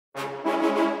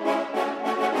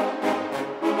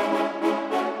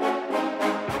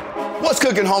What's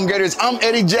cooking, home gators? I'm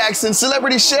Eddie Jackson,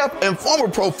 celebrity chef and former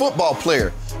pro football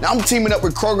player. Now I'm teaming up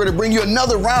with Kroger to bring you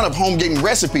another round of home gating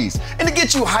recipes. And to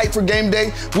get you hyped for game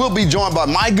day, we'll be joined by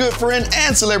my good friend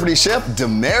and celebrity chef,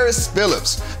 Damaris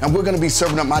Phillips. And we're gonna be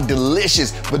serving up my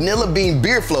delicious vanilla bean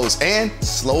beer floats and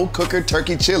slow cooker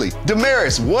turkey chili.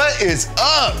 Damaris, what is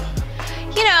up?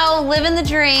 You know, living the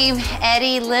dream,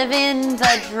 Eddie, living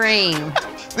the dream.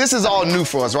 This is all new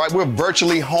for us, right? We're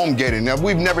virtually home gating. Now,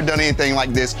 we've never done anything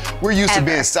like this. We're used to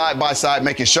being side by side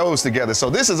making shows together, so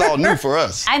this is all new for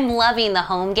us. I'm loving the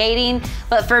home gating,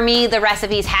 but for me, the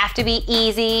recipes have to be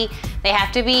easy, they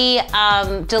have to be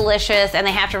delicious, and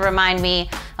they have to remind me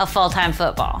of full-time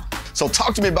football. So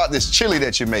talk to me about this chili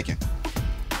that you're making.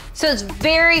 So it's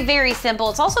very, very simple.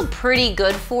 It's also pretty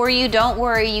good for you. Don't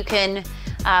worry, you can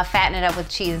fatten it up with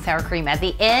cheese and sour cream at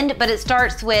the end, but it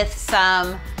starts with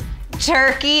some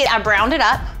turkey. I browned it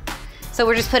up. So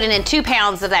we're just putting in 2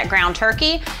 pounds of that ground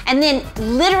turkey. And then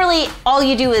literally all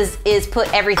you do is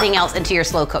put everything else into your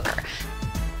slow cooker.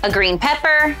 A green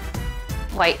pepper,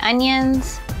 white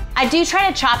onions. I do try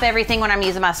to chop everything when I'm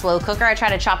using my slow cooker. I try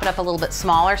to chop it up a little bit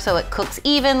smaller so it cooks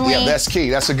evenly. Yeah, that's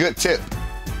key. That's a good tip.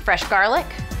 Fresh garlic.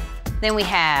 Then we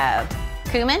have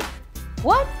cumin.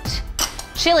 What?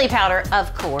 Chili powder,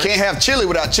 of course. Can't have chili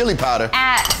without chili powder.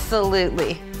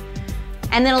 Absolutely.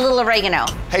 And then a little oregano.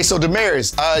 Hey, so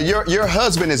Damaris, your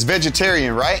husband is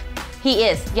vegetarian, right? He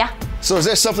is, yeah. So is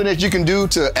there something that you can do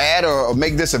to add or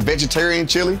make this a vegetarian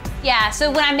chili? Yeah,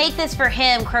 so when I make this for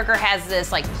him, Kroger has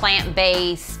this like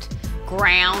plant-based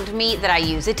ground meat that I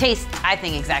use. It tastes, I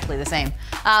think, exactly the same.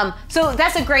 So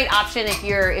that's a great option if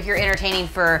you're entertaining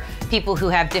for people who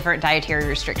have different dietary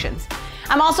restrictions.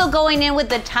 I'm also going in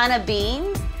with a ton of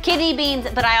beans, kidney beans,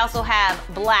 but I also have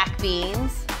black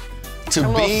beans. To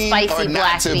bean or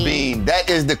not to bean? That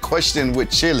is the question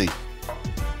with chili.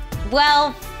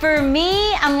 Well, for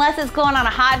me, unless it's going on a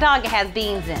hot dog, it has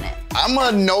beans in it. I'm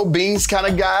a no beans kind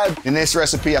of guy. In this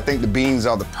recipe, I think the beans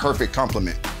are the perfect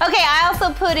complement. Okay, I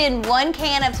also put in 1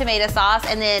 can of tomato sauce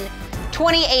and then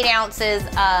 28 ounces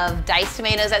of diced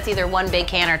tomatoes. That's either 1 big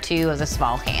can or 2 of the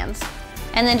small cans.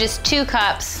 And then just 2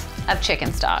 cups of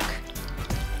chicken stock.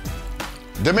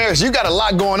 Damaris, you got a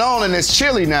lot going on in this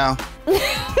chili now. No,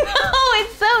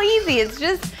 it's so easy.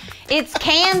 It's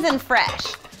cans and fresh.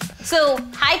 So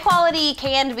high quality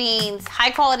canned beans, high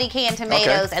quality canned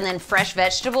tomatoes, and then fresh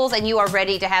vegetables, and you are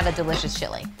ready to have a delicious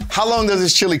chili. How long does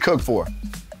this chili cook for?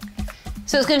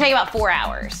 So it's gonna take about 4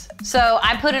 hours. So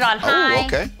I put it on high. Oh,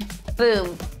 okay.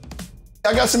 Boom.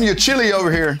 I got some of your chili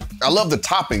over here. I love the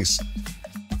toppings.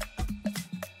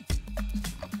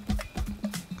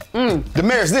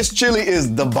 Damaris, this chili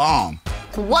is the bomb.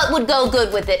 What would go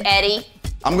good with it, Eddie?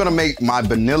 I'm gonna make my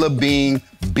vanilla bean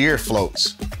beer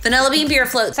floats. Vanilla bean beer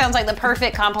float sounds like the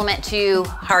perfect complement to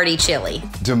hearty chili.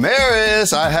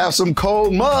 Damaris, I have some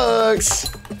cold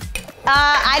mugs.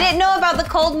 I didn't know about the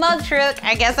cold mug trick.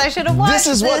 I guess I should have watched this.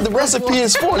 Is what the recipe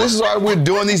is for. This is why we're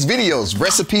doing these videos,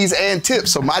 recipes and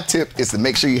tips. So my tip is to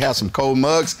make sure you have some cold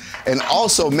mugs and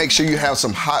also make sure you have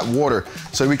some hot water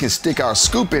so we can stick our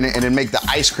scoop in it and then make the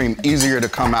ice cream easier to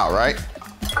come out, right?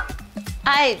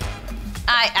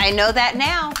 I know that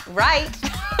now, right?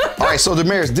 All right, so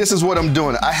Damaris, this is what I'm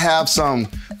doing. I have some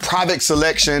Product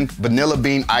Selection vanilla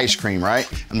bean ice cream, right?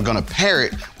 I'm gonna pair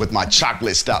it with my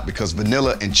chocolate stout because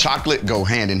vanilla and chocolate go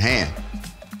hand in hand.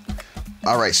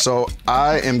 All right, so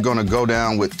I am gonna go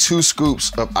down with 2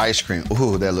 scoops of ice cream.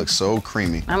 Ooh, that looks so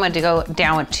creamy. I'm going to go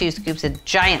down with 2 scoops of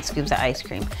giant scoops of ice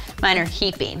cream. Mine are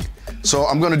heaping. So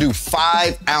I'm gonna do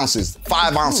 5 ounces.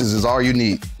 5 ounces is all you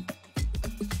need.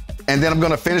 And then I'm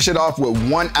gonna finish it off with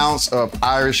 1 ounce of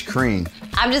Irish cream.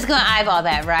 I'm just gonna eyeball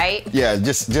that, right? Yeah,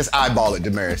 just eyeball it,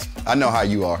 Damaris. I know how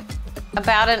you are.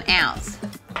 About 1 ounce.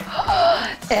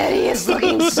 Eddie is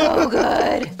looking so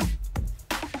good.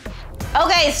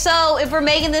 Okay, so if we're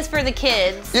making this for the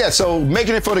kids. Yeah, so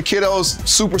making it for the kiddos,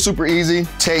 super, super easy.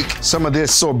 Take some of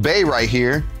this sorbet right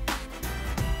here.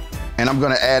 And I'm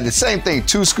gonna add the same thing,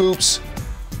 2 scoops.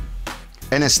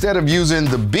 And instead of using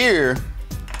the beer,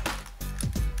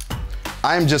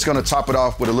 I'm just gonna top it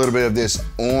off with a little bit of this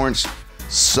orange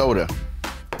soda.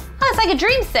 Oh, it's like a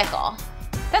dreamsicle.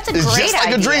 That's a great idea. It's just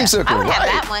like a dreamsicle, I would right?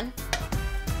 have that one.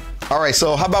 All right,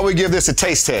 so how about we give this a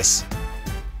taste test?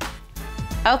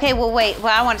 Okay, well, wait.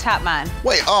 Well, I want to top mine.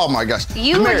 Wait, oh my gosh.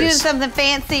 You were doing something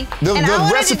fancy. The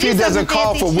recipe doesn't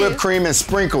call for whipped cream and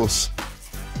sprinkles.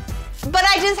 But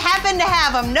I just happen to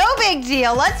have them. No big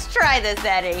deal. Let's try this,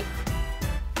 Eddie.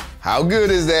 How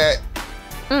good is that?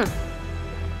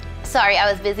 Sorry,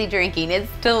 I was busy drinking. It's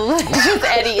delicious,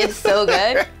 Eddie. It's so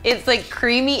good. It's like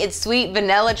creamy, it's sweet,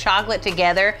 vanilla, chocolate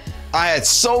together. I had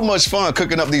so much fun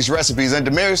cooking up these recipes, and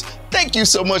Damaris, thank you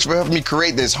so much for helping me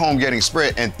create this home getting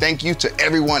spread, and thank you to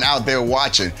everyone out there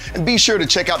watching. And be sure to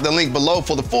check out the link below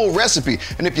for the full recipe,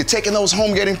 and if you're taking those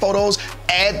home getting photos,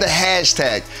 add the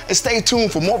hashtag. And stay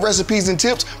tuned for more recipes and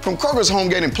tips from Kroger's Home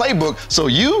Getting Playbook so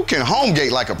you can home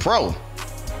gate like a pro.